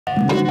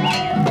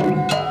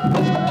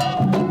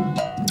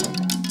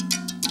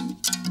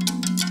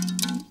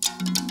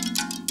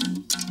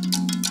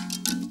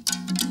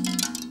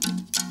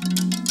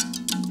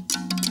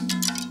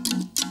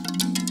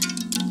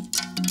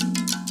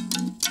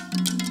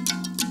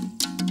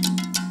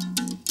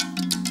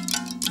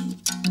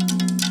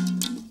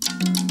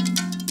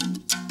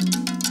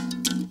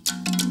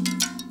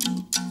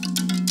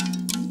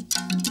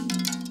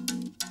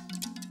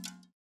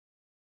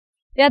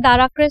ya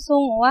darakre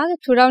song wa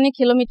churauni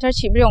kilometer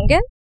chibri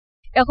ongen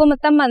Iako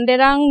matam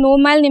manderang no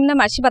mile nimna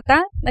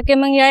masibata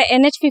nakemang ya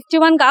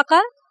NH51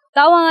 ka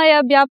tawanga ya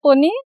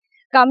biaponi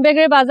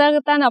Amindagre bazar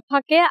gata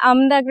napake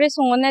Amindagre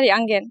songoner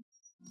yangen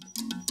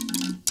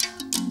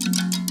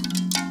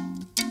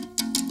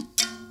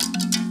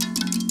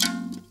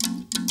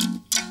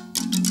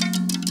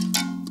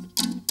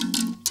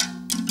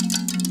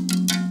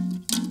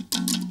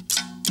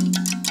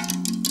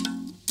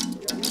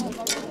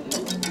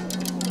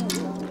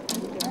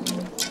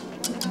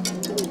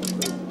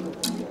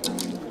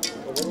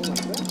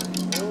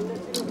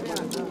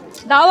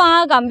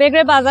Dawa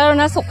Amindagre bazar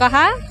na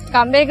sokaha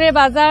Amindagre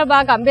bazar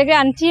ba Amindagre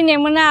anti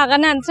nemuna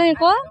agana anching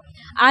ko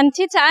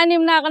anti cha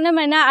nimna agana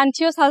maina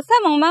antio salsa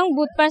mangmang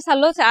budpar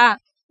salo cha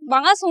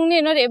banga sungni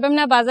no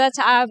rebamna bazar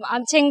cha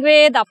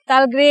anchengre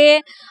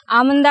daptalgre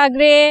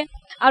Amindagre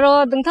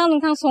aro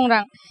dengtang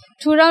songrang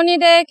churauni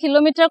de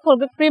kilometer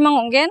kolgpri mang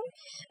ongen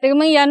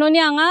degmang yanoni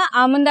anga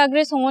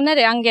Amindagre songona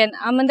re angen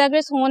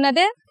Amindagre songona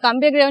de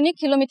Amindagre oni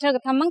kilometer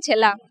gathamang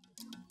chela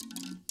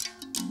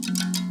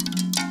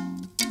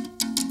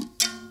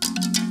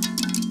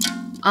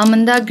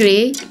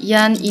Amindagre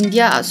yan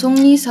India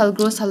asongni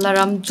salgro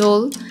salaram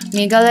jol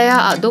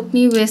Meghalaya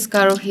adokni West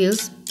Garo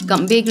Hills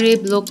Amindagre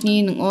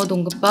blockni nungo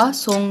donggipa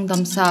song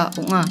damsa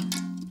onga.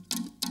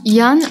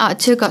 Ian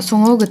achil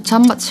gasongo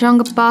gitcham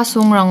batsranggipa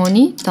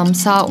songrangoni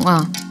damsa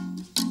onga.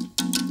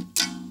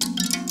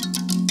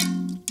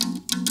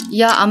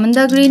 Ia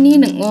Amindagreni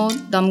nungo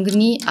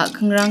damgni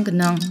akhingrang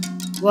gnang.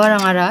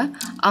 Warangara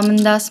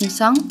Aminda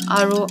simsang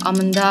aro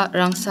Aminda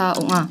rangsa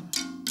onga.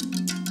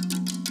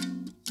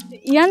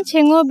 Ian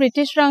chengo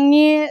British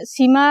rangni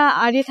sima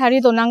ari thari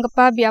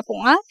donangpa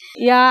biaponga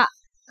ya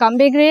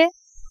Amindagre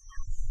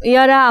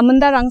yara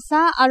Aminda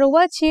rangsa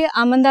arwa chi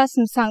Aminda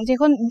simsang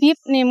jekon deep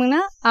nemuna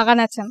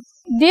aganacham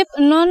deep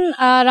non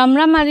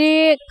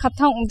ramramari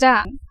khathang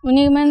ungja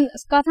unimen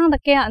skathang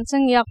dake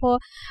anchang Iako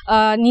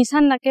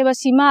nisan dake ba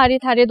sima ari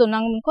thari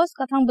donangko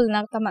skathang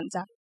bulnak ta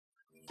manja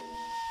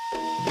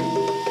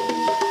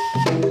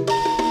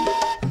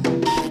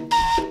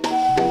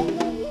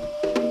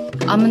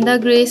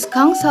Amindagre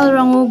skang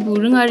salrango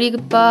burungari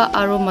gipa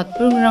aro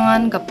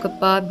matburungrangan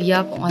gapgipa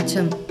biap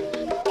ongachim.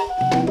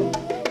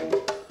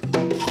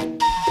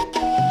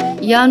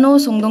 Iano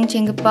songdong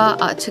chenggipa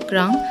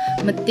achikrang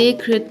mate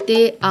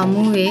krite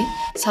amue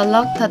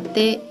salak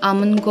tate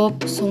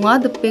amungop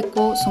songa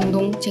depeko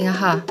songdong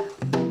chengaha.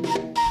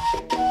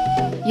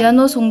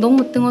 Iano songdong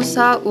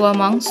mutingosa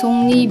uamang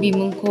songni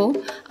bimungko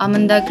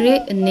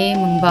Amindagre ene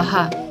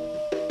mungbaha.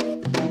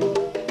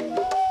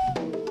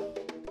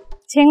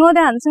 Chengo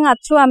de anching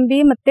achu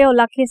ambi mate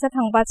olakhi sa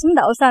thangpachim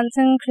da osa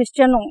anching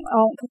Christian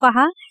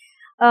thokaha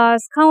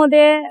skang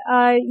de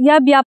ya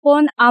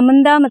biapon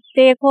Aminda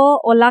mate ko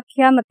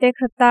olakhia mate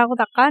khata ko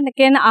taka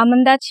neken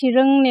Aminda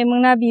chirung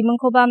nemungna bimung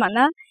ko ba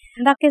mana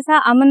dakesa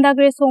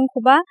Amindagre song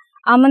ko ba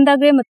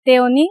Amindagre mate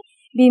oni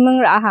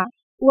bimung raha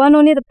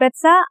uanoni de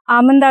petsa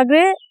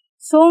Amindagre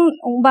song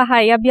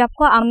bahaya ya biap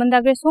ko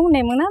Amindagre song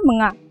nemungna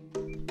munga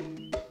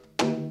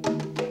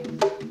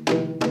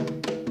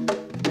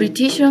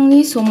British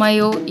rangni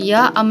somayo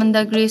ia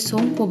Amindagre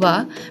song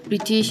koba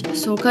British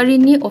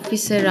sorkarini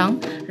officer rang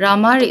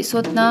rama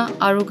resotna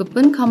aro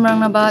gipin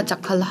kamrangna ba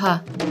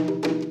jakhalha.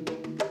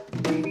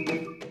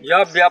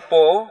 Ia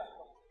biapo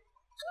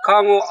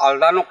kango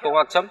aldanok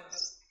tongacham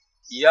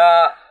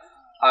ia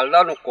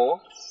aldanoko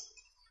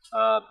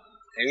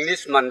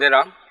English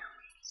manderang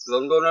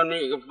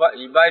Londononi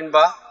ibain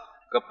ba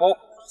gepok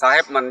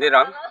sahib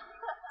manderang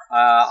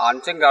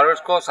ancheng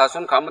garos ko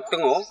sasun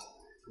kamutingo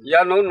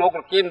ia no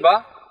nokurkin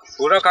ba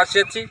Pura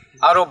kasihci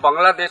aro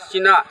Bangladesh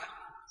Cina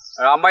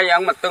ramai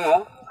yang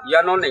matengo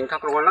ia no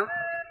nengkak rona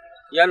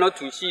ia no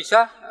cuci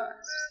sa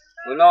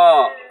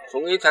no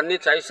sungi chani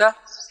caisa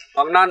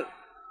pangnan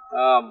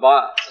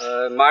ba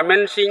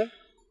Marmen Singh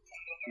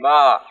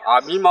ba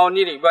abi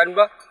mauni riban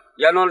ba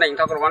ia no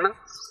nengkak rona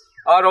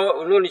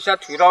aro uno nisa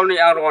thurau ni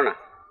ang rona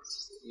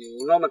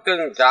uno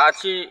mateng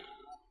jaci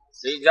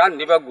rijan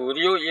diba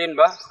gurio yen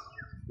ba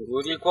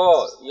guri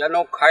ko ia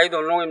no khai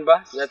donongin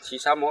ba ia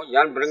cisamo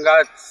yan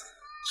berengga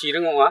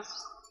Chirunga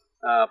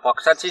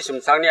paksachi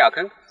simsangni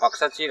akheng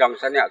paksachi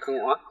rangsani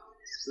akheng wa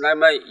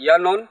naimai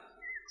ianon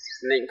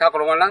nengkak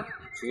rongana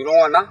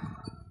jurongana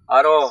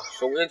aro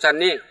songe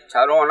channi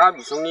charongana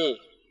bisongni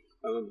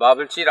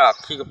babelchi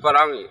rakhi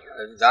geparang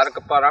jar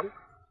geparang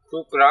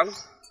kukrang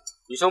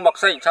bisong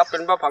baksa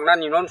ichapenba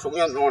pangnan inon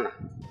songyon rongana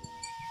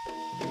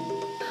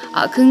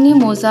Akhengni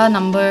moza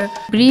number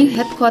bri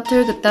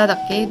headquarter gita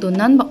dake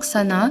donan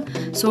baksana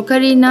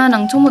sorkarina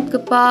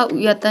nangchomotgipa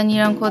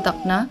uyatanirangko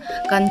dakna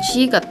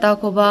ganchi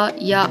gatakoba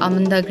ia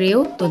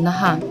Amindagreo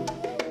donaha.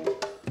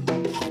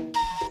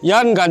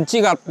 Yan ganchi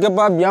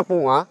gatgipa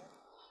biaponga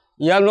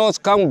iano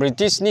skang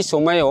British ni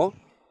somayo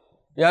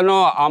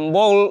iano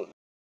ambol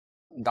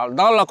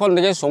daldal lakon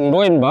dege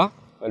songdoin ba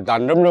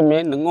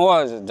dandremreme nengo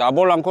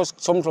jabolangko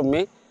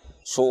somsome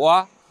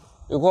soa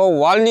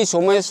iko walni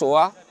somay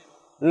soa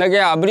nage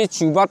abri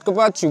cubat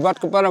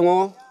kepa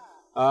rango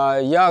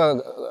ya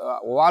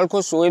wal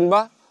ko soin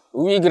ba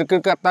ui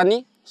gerker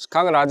katani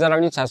skang raja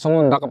rangi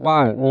chasong ndak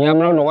pa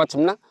niam rang noga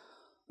chimna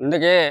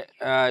ndege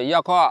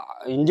Iako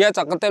India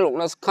chakate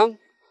lokna skang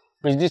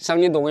British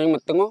sangi dongai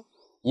matengo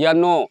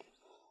iano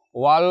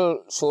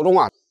wal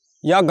surunga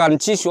ya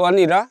ganchi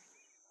suanira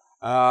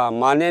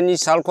maneni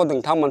salko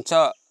dengtang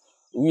mancha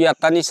ui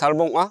atani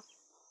salbonga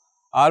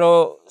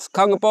aro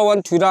skang pa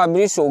wan thura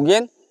abri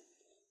sogen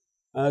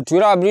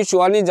thura abri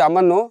suani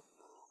zaman no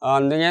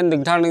dengan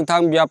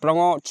dengtang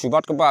biaprango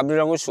chubat kepa abri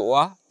rango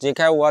soa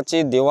jekai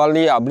wachi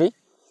Diwali abri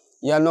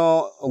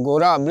iano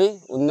gora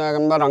abri unna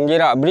ganba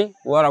rangira abri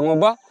warango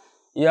ba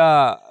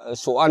ya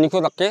soani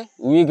ko dakke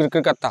ui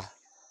gerker kata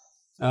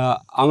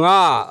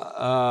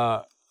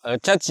anga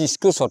cha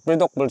chisku sotpri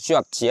dok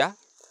bersio atsia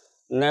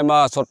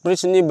nema sotpri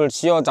sini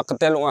bersio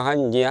jakatel ha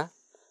India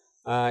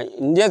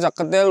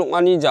jakatel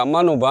ani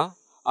zaman oba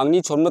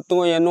angni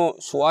chonmetungo yano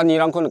soani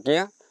rangko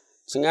nekia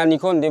singani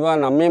kon deba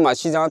namme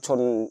masih jangan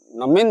chon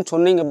namen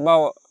choning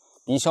ba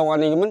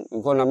bisawani gemen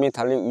ko namme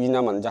thali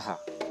uina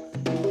manjaha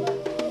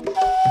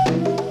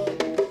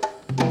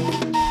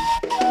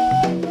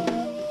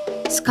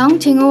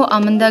Skang tingo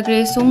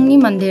Amindagre songni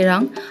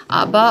manderang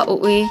aba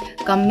oe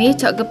gamme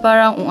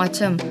chakgeparang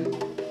ongachem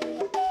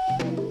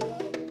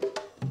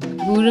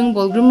burung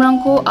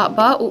bolgrumrangko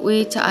aba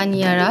oe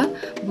chaaniara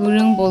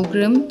burung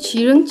bolgrum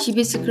chirung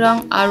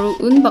chibisikrang aro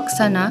un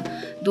baksana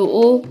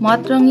doo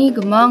matrangi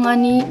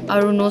gemangani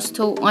aro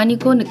nosto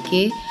aniko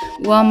neke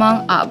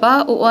uamang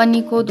aba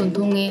oaniko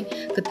dontonge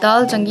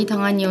getal janggi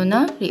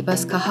tanganyona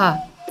rebaskaha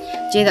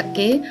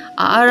jedake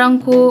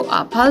aarangko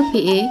apal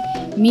pee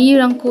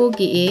mirangko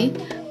gee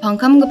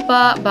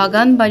pangkamgepa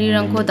bagan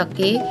barirangko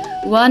dake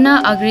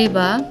uana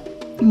agreba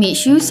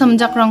meshu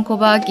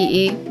samjakrangkoba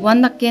gee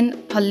wanaken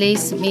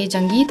pales me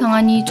janggi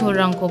tangani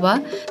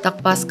cholrangkoba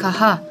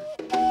dakpaskaha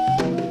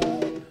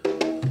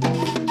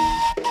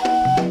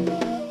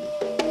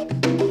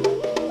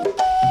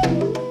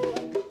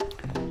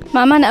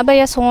Mama nak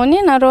bayar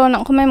songoni naro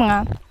nak kumai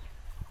menga.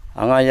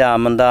 Anga ya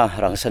amanda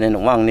rangsane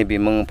nongang ni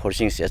bimeng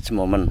forcing siat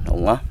momen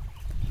onga.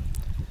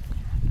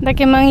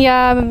 Daki mang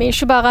ya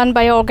meshu bagan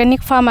bayar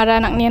organic farm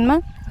ara nak nian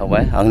ma.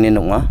 Awai angni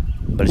nonga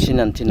bersih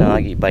nanti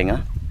nagi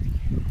bainga.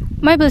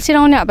 Mai bersih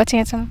rang ni apa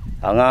cengcem?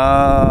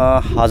 Anga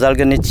hazal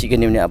geni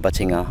cigeni ni apa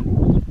cenga.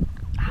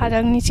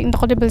 Hazal ni cing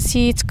takut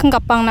bersih cikeng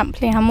kapang nak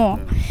play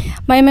hamo.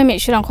 Mai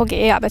meshu rang ko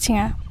ge apa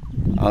cenga.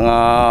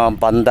 Anga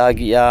banda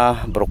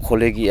gia,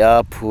 brokoli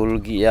gia, phul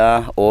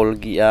gia, ol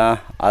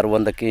gia,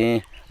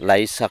 arwandaki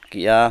laisak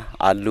gia,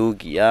 alu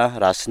gia,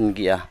 rasin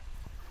gia.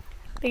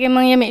 Daki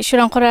mang ya meshu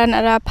rang koran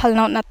ara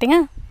phalnaut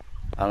natinga.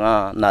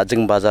 Anga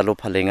najeng bazalo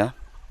phalenga.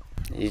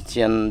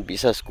 Ijian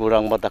bisa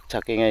sekurang batak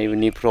cakenga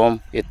uniform,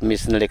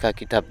 admission leka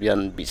kitab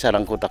yan bisa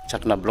rangko tak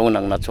cak na blong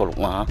nang na colok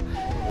nga.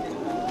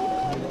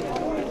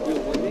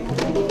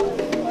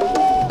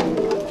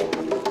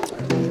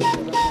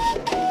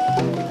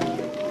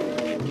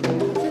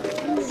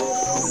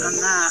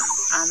 Anga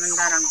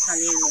Amindarang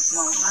sani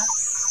nukmawa,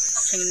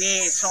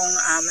 singni song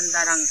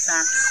Amindarang sa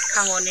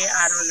kangoni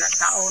aru na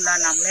tao na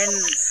namen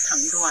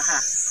tangdua ha.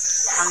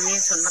 Angni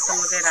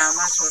sunmatong de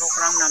rama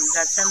surokrang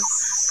namjacem.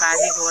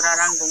 Kari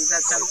gorarang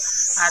dongjacem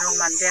aru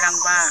manderang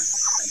ba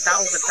tau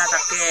geta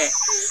take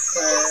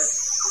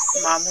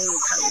mamung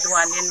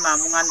duanin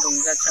mamungan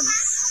dongjacem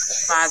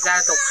bazar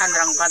dokan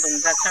rang ba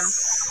dongjacem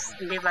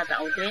ndi ba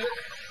tau de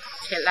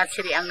chela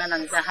chiri angna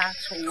nangjaha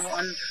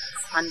songuon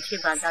anti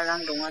bazar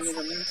rang dongani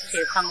gemin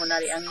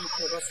sepangonari angi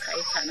kurus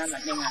kai chana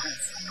manenga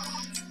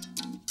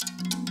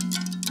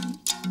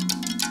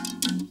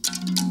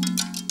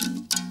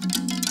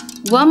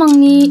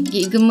Uamangni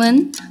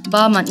gigemen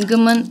ba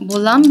mangemen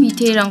bolam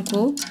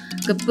biterangko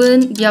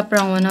gepun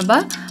biaprangwana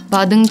ba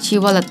badeng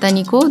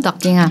chiwalataniko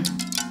dakenga.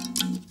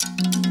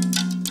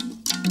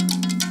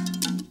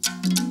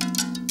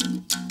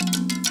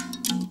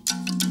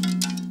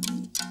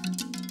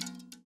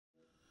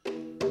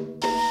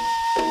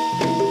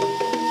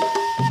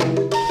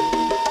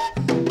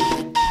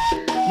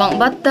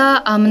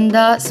 Bangbata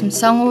amenda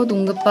simsango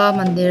donggepa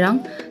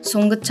manderang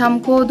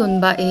songgechamko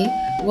donbae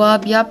ua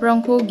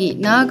biaprangko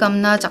gina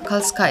gamna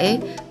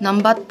jakkalskae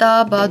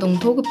nambata ba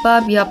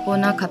dongtogipa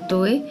biapona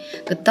katoe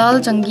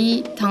getal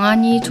janggi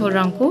tangani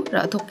cholrangko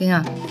ra·tokenga.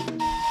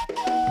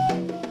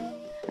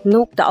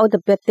 Nok dao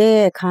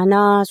depete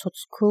khana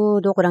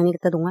sotsku dokrangni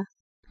gita donga.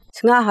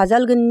 Singa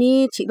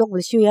hajalgenni chidok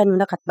bulsiu ya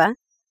nuna katba.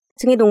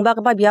 Singi dongba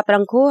kapa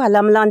biaprangko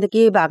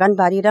halamlandeki bagan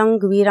barirang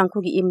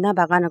gwirangko giimna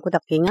baganako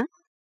dakenga.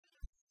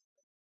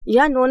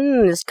 Ya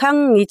non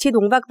skang ichi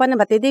dongbak pana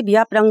batede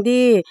biaprang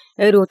di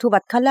rotu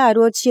batkala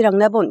aro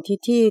chirangna bon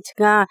titi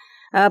chga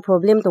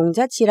problem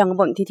dongja chirang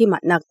bon titi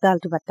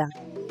matnakdal tu batang.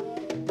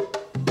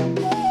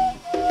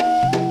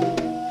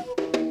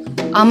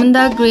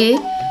 Amindagre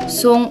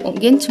song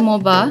onggen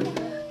chmoba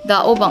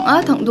dao bang·a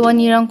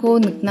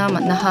tangdoanirangko nikna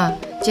man·aha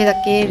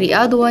jedake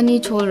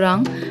ria-doani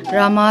cholrang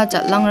rama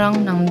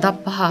jatlangrang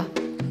namdapaha.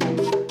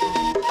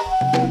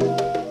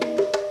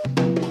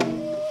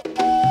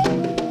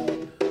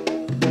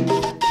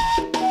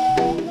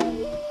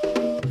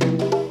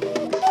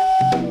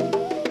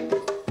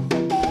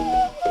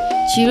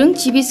 Jirung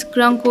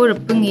cibiskrangko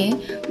repengi,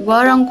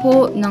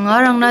 warangko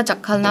nangarangna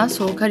jakkalna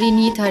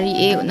sorkarini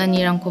tarie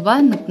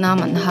unanirangkoba nikna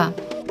manha.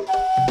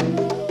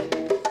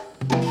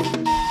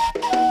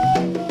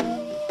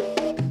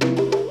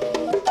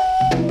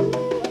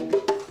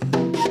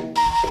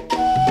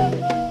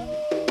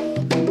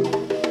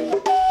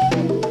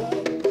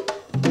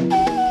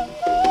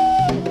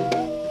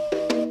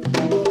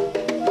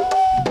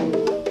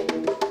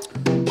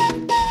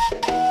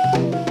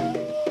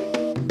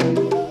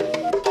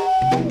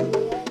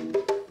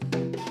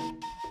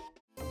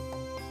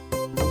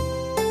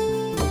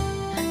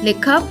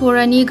 Lekha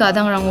porani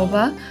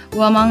gadangrangoba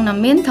wamang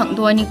namen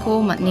tangdoaniko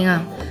matninga.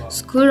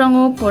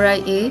 Skulrango porai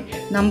e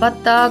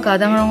nambatta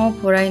gadangrango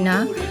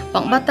poraina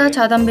bangbatta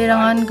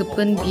chadamberangan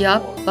gipin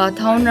biap ba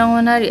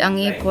taunrangona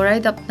riange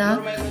porai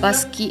dapna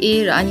baski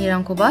e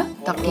raanirangkoba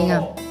takinga.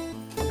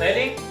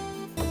 Spelling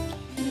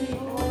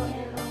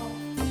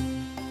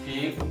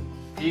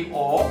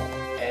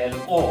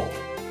P-O-L-O.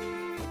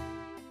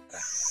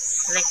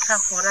 Lekha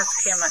poras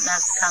kematna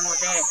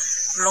kangode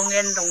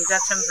blongen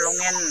dongjachem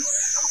blongen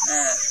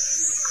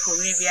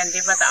kumi bian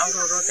diba ta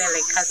aururu te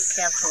lekha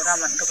kya pora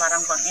man ko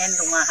barang bangen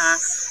dunga ha.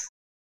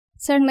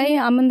 Sir nai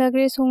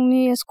Amindagre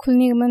songni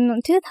schoolni man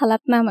ti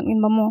thalatna mangin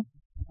bamo.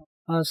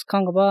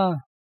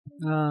 Skangba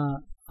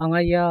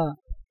angaya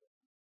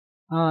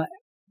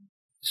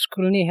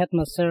schoolni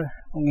headmaster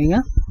onginga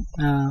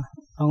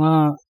anga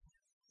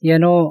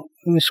yano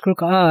school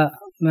ka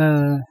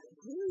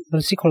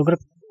balsi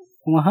kolgrap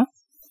onga ha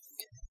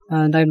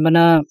dai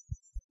mana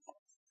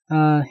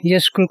ye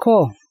school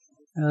ko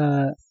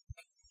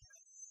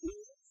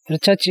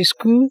research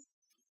school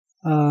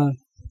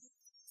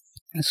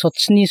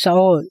sochni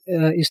sao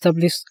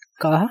establish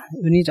ka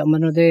uni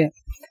jamano de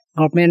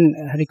government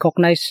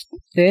recognize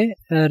de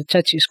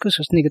research school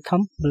sochni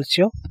githam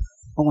balsio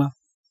onga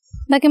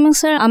Nakemang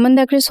sir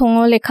Amindagre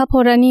songo lekha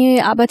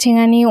porani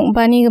abachengani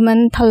ongbani gaman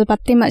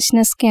thalbatte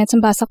masina skya chim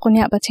basakoni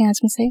abachenga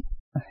chimse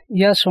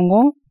ya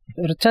songo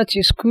research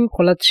school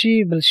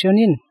kolachi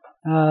balsionin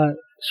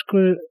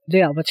school de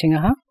abachenga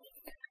ha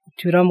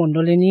Tura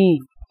mondolini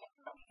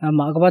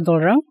magaba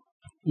dorang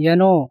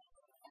yano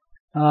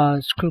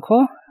school ko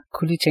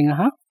khuli chenga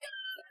ha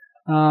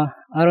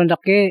aron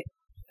dake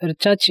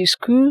research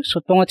school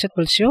sotonga chet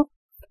balsio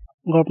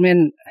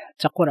government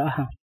chakora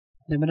ha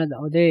demana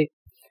daode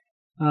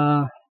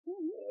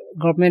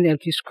government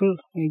LP school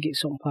gi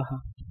songpa ha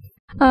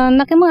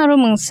Nakemang aro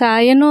mangsa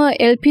yano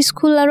LP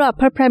school aro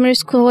upper primary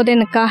school hode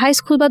naka high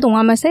school ba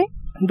donga mase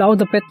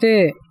daud pete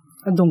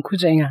dongkhu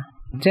jainga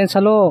jen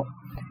salo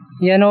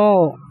yano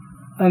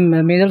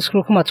middle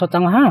school ko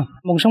machotang ha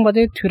mongsong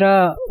bade Tura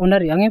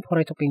onar yange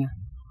phorai tokinga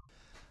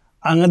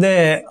angade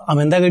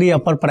Amindagre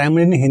upper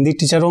primary ni hindi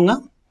teacher honga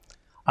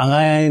anga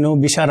no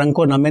bisarang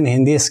ko namen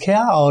hindi skya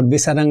aur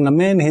bisarang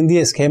namen hindi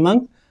skemang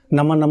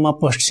nama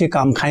post si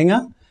kam khainga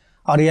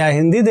aur ya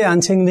hindi de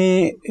anching ni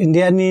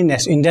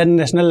Indian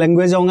national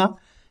language honga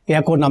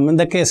Iako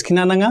Amindagre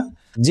skina nanga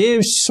je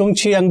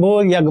songchi angbo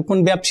ya gupun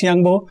byap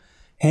siangbo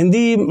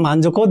hindi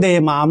manjoko de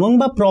mamung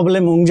ba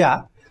problem ungja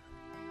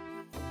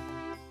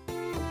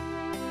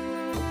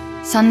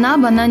Sanna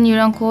bana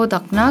nirangko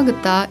dakna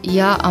gita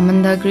ia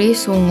Amindagre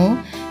songo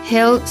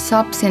health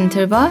sub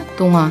center ba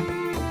donga.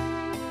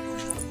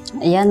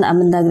 Yan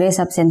Amindagre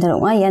sub center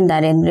onga yan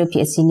Darendra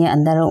PSC ni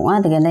andar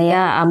onga degana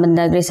ya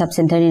Amindagre sub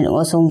center ni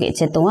ongo song ge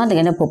che tonga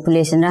degana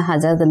population ra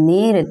hajar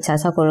gni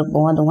chasa korok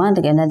bonga donga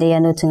degana de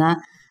yano chinga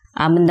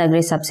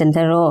Amindagre sub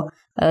center ro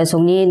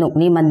songni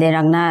nokni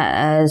manderangna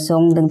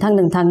song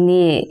dengthang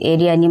ni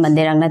area ni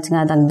manderangna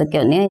chinga dangdeke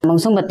ne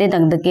mongsong batte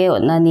dangdeke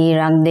na ni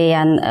rangde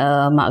yan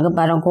maga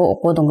barangko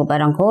oko dong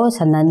barangko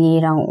sanani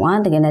rang wa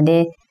degena de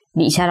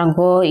bi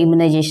sarangko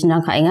immunization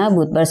rang khainga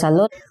budbar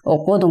salo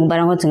oko dong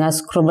barangko chinga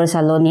scrubber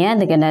salo nia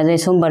degena de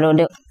sombaro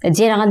de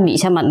jerangan bi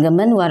samat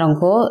gamen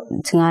warangko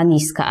chinga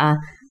niska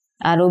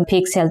aro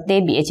pixel te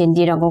BHND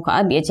rangko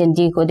ka BHND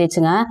ko de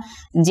chinga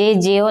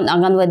on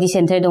anganwadi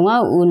center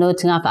donga uno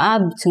chinga ka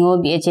chingo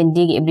BHND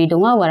ge ebri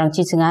donga warang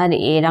chi chinga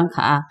re rang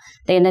ka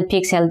te na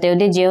pixel te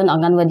de on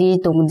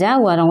anganwadi tongja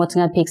warang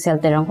chinga pixel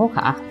te rangko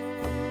ka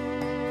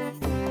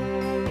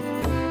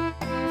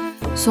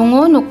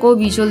songo noko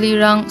visually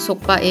rang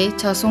sokpa e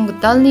chasong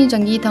gitalni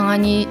jangi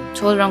tangani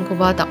chol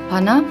rangkoba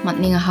dakpana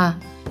matninga ha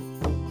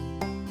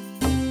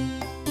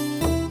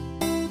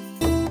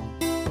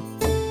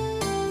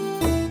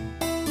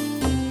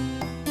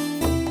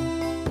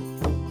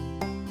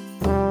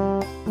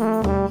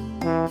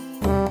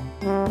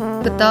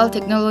Getal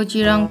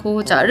teknologi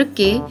rangko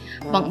jarke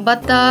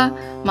bangbata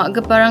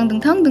magaparang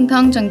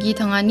dengthang janggi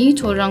tangani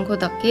cholrangko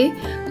dake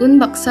un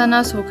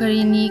baksana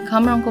sorkarini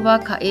kamrangkoba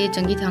kae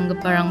janggi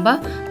tanggeparang ba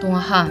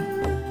dongaha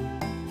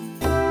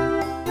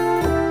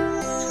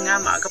nga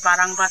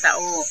magaparang ba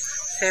tao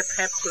self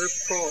help group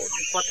ko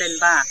poten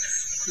ba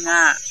nga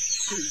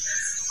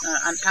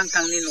antang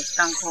ni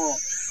nuktang ko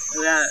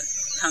ya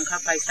tangka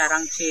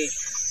paisarang chi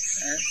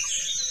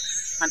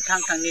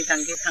antang ni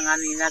janggi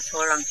tangani na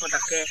cholrangko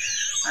dake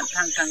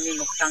antang ni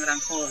nuktang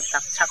rangko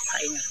takchak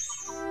painga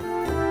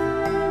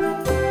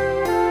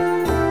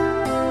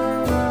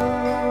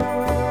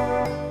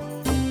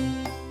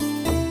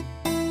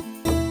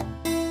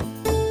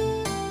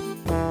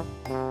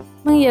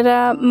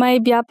yara mai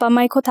biapa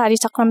mai ko thari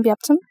chakram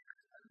biapcham.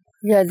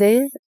 Ya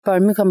de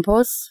permi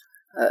compose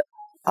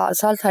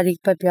asal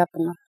tarik pa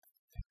biapanga.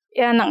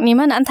 Ya nak ni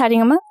man an thari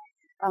ngama.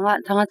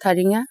 Tanga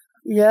tharinya.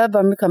 Ya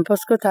permi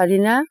compose ko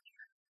tharina.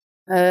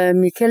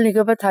 Mikel ni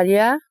ko pa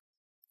tharia.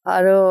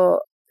 Aro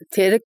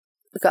terek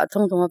ka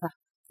thong thong pa.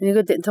 Ni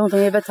ko thong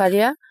thong pa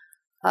tharia.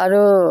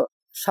 Aro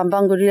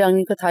sambanguri rang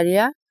ni ko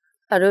tharia.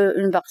 Aro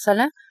in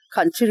baksana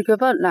kanchir ko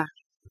pa na.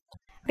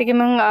 Degi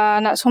mang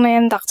nak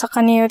sunayan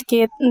dakchakani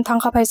ki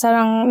tangka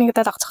paisarang ni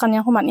kita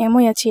dakchakani ko mani mo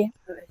ya chi.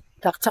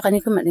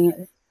 Dakchakani ko mani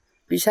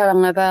bisa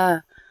rang na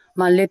ba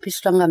malle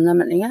pisrang gam na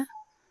mani nga.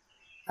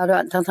 Aro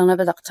antang tang na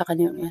ba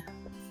dakchakani nga.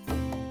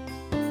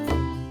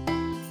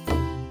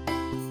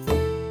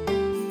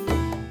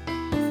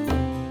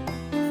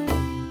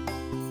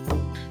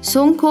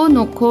 Songko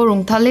nokko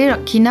rongtale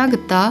rakhina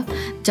gita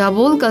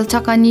jabol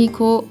galchakani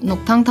ko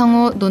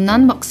noktangtango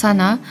donan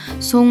baksana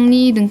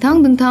songni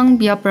dingtang-dingtang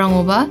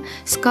biaprangoba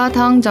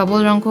skatang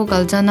jabolrangko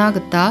galjana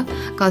gita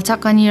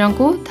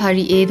galchakanirangko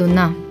tarie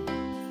dona.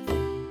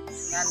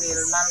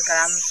 Nilmal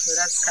gram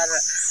suraskar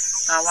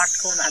awat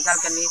ko nadal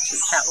kani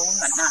chitao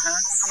manaha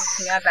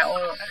singa dao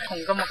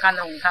thongko makan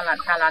rongtala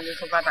thalani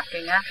ko ba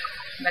takenga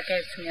nake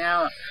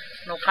singa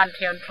nokan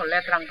thion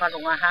tholet rangpa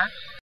rongaha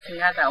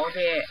singa dao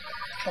de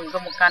thongko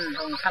makan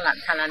rongtala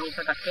thalani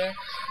ko take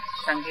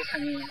sangi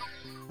sangi.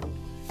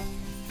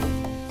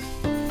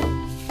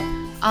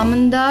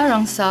 Amanda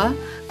rangsa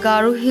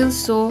Garo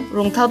Hilso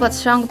rongtal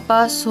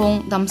batsrangpa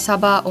song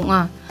damsaba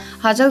onga.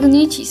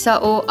 Hajalgni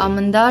chisao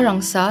Amanda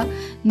rangsa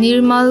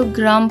Nirmal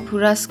Gram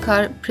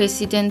Puraskar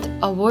President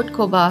Award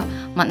koba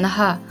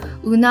matnaha.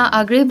 Una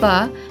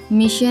agreba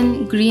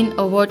Mission Green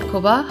Award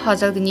koba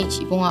hajalgni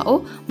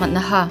chibongao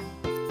matnaha.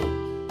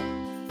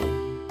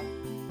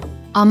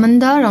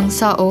 Amanda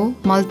rangsao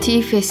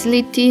Multi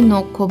Facility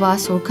nok koba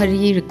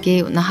sorkari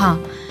rike unaha.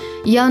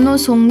 Iano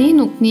songni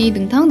nokni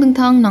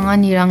dingtang-dingtang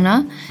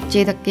nanganirangna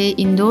jedake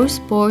indoor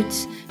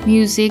sports,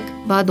 music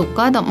ba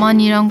dokka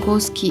dapmanirangko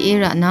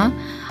skie rana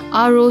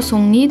aro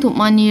songni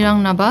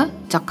topmanirang naba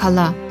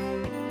jakhala.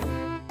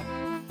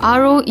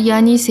 Aro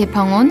iani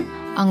sepangon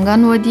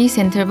Anganwadi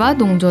Center ba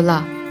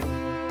dongjola.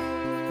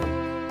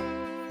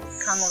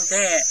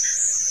 Kangode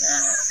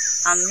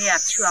angni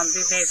achu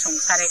ambibe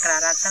songsare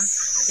kraracham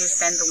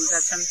Kristen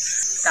dongjacham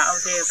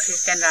taode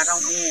Kristen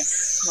rarongni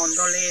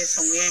mondole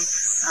songe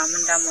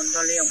Amanda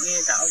mondole ongi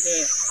taode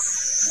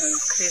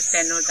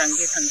Kristeno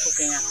jangi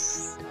tangkukenga.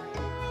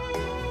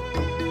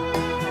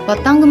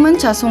 Batanggemen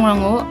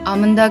chasongrango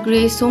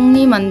Amindagre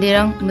songni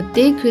manderang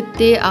mete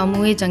krite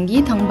amue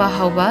jangi tangba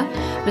hauba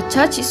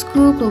recha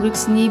chisku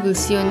kloriksni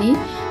bilsioni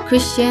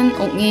Christian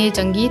onge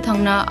jangi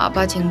tangna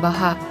aba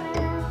jengbaha.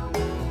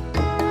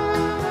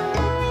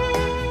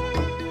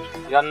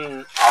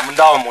 Yan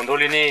Amanda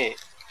mondolini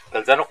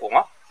galjanok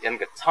onga yan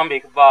ke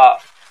chambe ba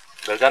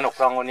galjanok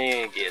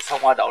rangoni ge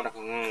songwa dauna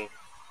kung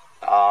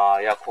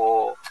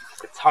Iako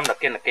cham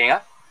nakken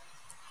nakenga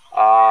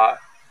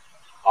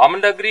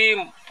Amindagre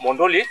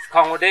mondoli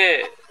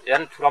kangode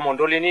yan tura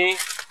mondolini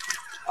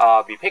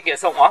bipeke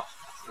songwa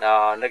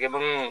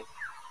nagemeng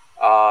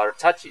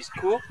church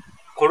isku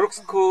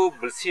koruksku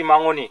belsi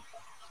mangoni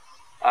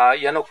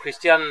yano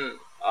Christian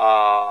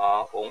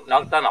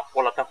nagtan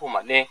apolata ko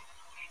mane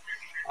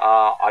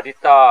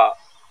adita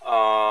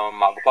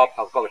magpa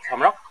phagpa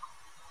chamra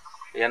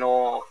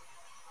yano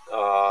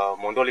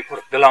mondoli ko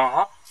delang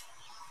ha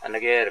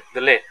anage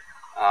dele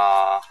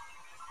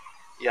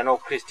yano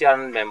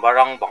Christian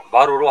memberang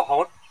baru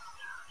haun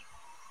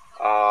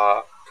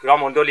tura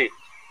mondoli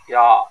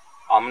ya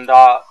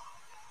Amanda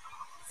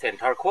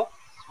center ko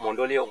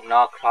mondoli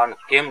ongna kran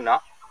kemna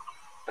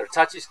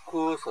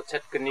churchku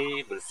sochet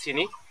kini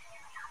bersini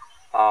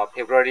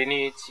February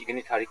ni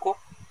chigini tariko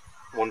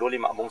mondoli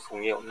mabong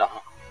songi ongna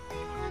ha.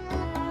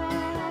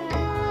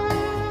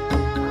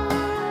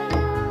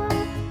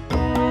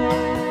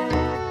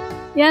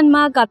 Yan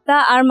ma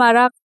gata ar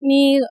marak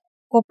ni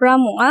kopra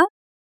munga.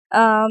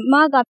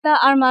 Ma gata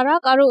ar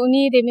marak aru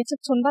uni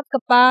demichik chonbat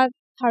kapa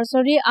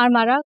tharsori ar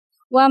marak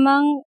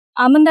wamang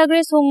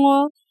Amindagre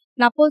songo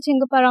napol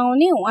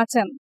chengparangoni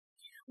ongachem.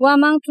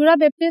 Wamang tura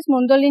baptist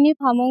mondolini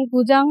phamong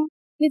gujang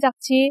ni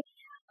jakchi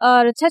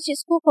recha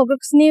chisku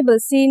kogriksni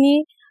belsi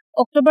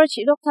October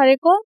chirok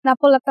tariko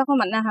napol latako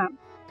mannaha.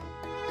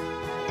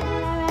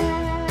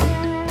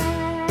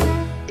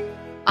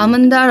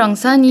 Amanda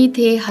rangsani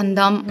te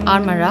handam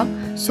armarak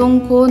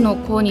songko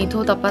noko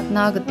nito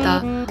dapatna gita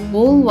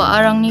bol wa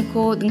arangni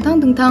ko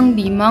dingtang-dingtang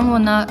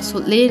bimangona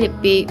sotle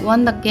repe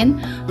wandaken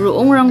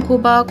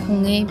roongrangko ba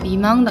konge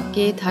bimang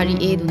dake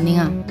tarie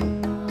doninga.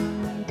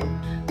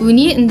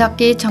 Uni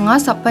indake changa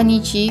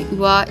sapanichi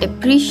wa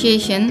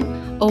appreciation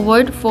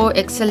award for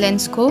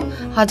excellence ko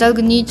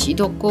hajalgni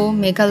chidoko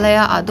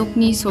Meghalaya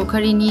adokni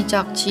sorkarini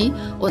jakchi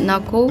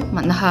otnako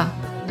manha.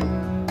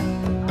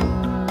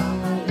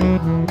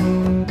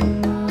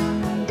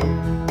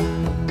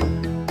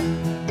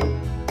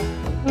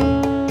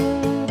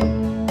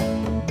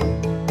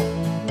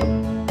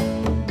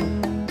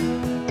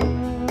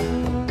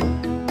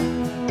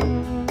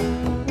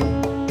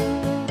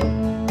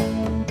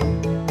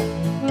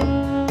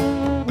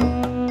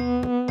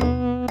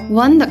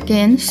 Wan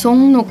daken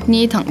song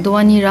nokni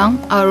tangdoanirang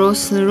aro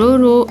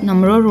slroro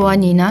namro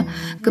roanina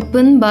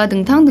gipin ba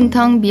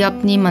dingtang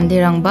biapni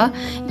manderang ba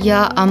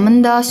ia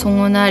amenda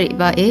songona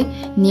ribae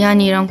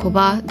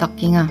nianirangkoba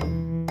dakenga.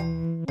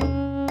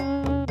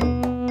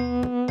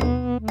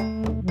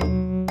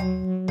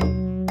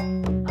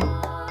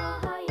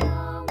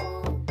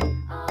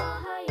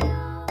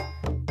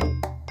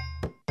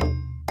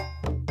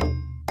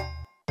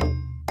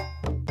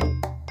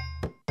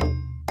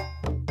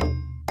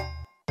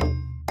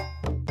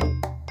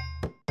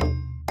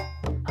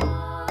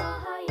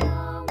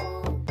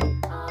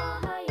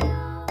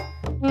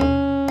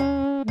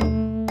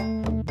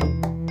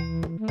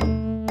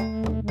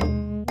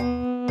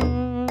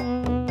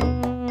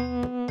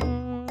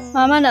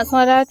 Mama nak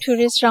suara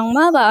turis rang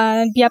ma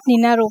ba biap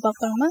nina ro bak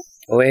ma.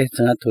 Oe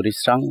tengah turis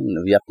rang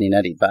biap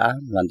nina riba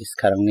nanti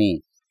sekarang ni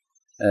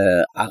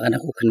akan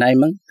aku kenai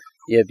mang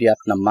ya biap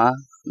nama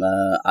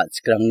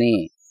sekarang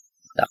ni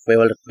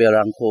dakbewal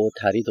rangko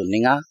tari tu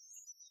ninga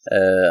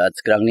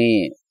sekarang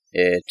ni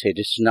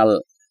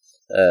tradisional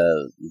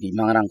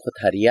bimang rangko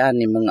tarian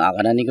ni mang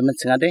akan ni kemen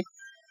sengade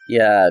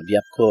ya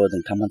biap ko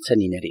tentang mansa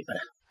ni riba.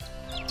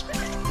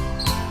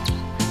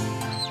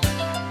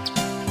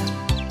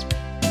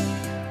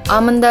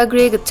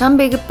 Amindagre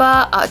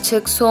gitsambegipa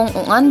achik song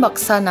ongan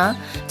baksana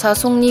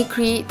chasongni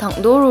kri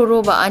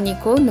tangdororo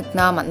baaniko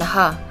nikna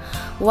manha.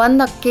 Wan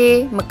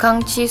dakke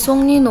mekangchi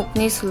songni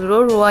nokni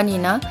sulro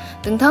roanina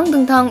dingtang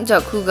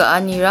jaku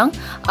gaanirang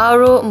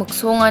aro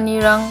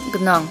muksonganirang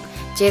genang.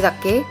 Je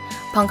dakke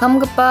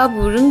pangkamgipa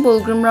buring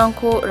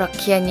bolgrimrangko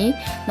rakiani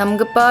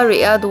namgipa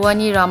rea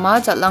doani rama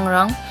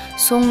jatlangrang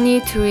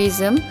songni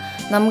tourism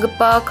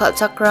namgipa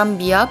kalchakram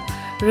biap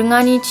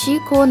ringani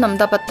chiko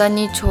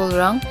namdabatani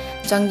cholrang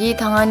Jangi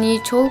tangani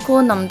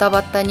cholko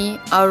namdabatani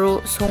aro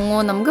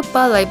songo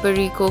namgipa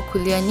library ko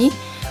kuliani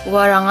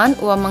warangan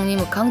uamangni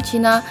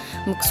mukangchina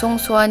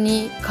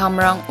muksongsoani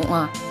kamrang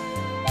onga.